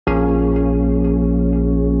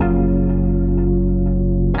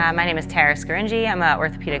My name is TRX. I'm an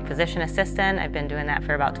Orthopedic Physician Assistant. I've been doing that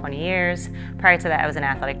for about 20 years. Prior to that, I was an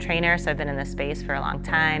athletic trainer, so I've been in this space for a long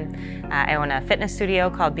time. I own a fitness studio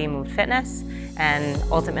called Moved Fitness, and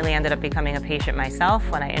ultimately ended up becoming a patient myself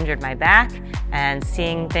when I injured my back, and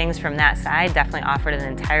seeing things from that side definitely offered an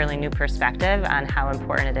entirely new perspective on how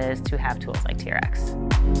important it is to have tools like TRX.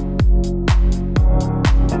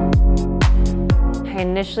 I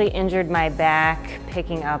initially injured my back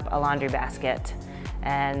picking up a laundry basket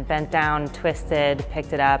and bent down, twisted,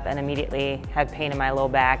 picked it up, and immediately had pain in my low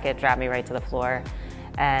back. It dropped me right to the floor.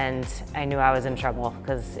 And I knew I was in trouble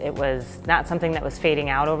because it was not something that was fading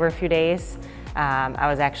out over a few days. I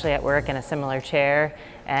was actually at work in a similar chair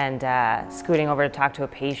and scooting over to talk to a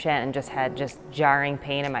patient and had jarring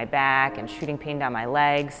pain in my back and shooting pain down my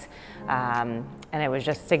legs. And it was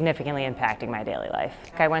just significantly impacting my daily life.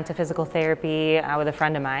 I went to physical therapy with a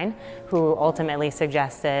friend of mine who ultimately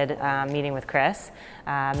suggested meeting with Chris.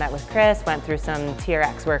 Met with Chris, went through some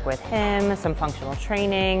TRX work with him, some functional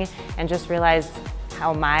training, and just realized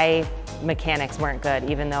how my mechanics weren't good.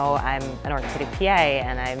 Even though I'm an orthopedic PA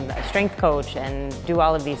and I'm a strength coach and do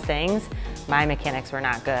all of these things, my mechanics were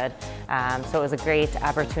not good. So it was a great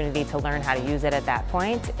opportunity to learn how to use it at that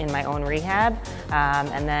point in my own rehab.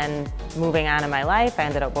 And then moving on in my life, I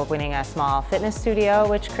ended up opening a small fitness studio,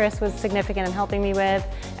 which Chris was significant in helping me with.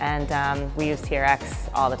 And we use TRX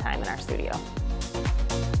all the time in our studio.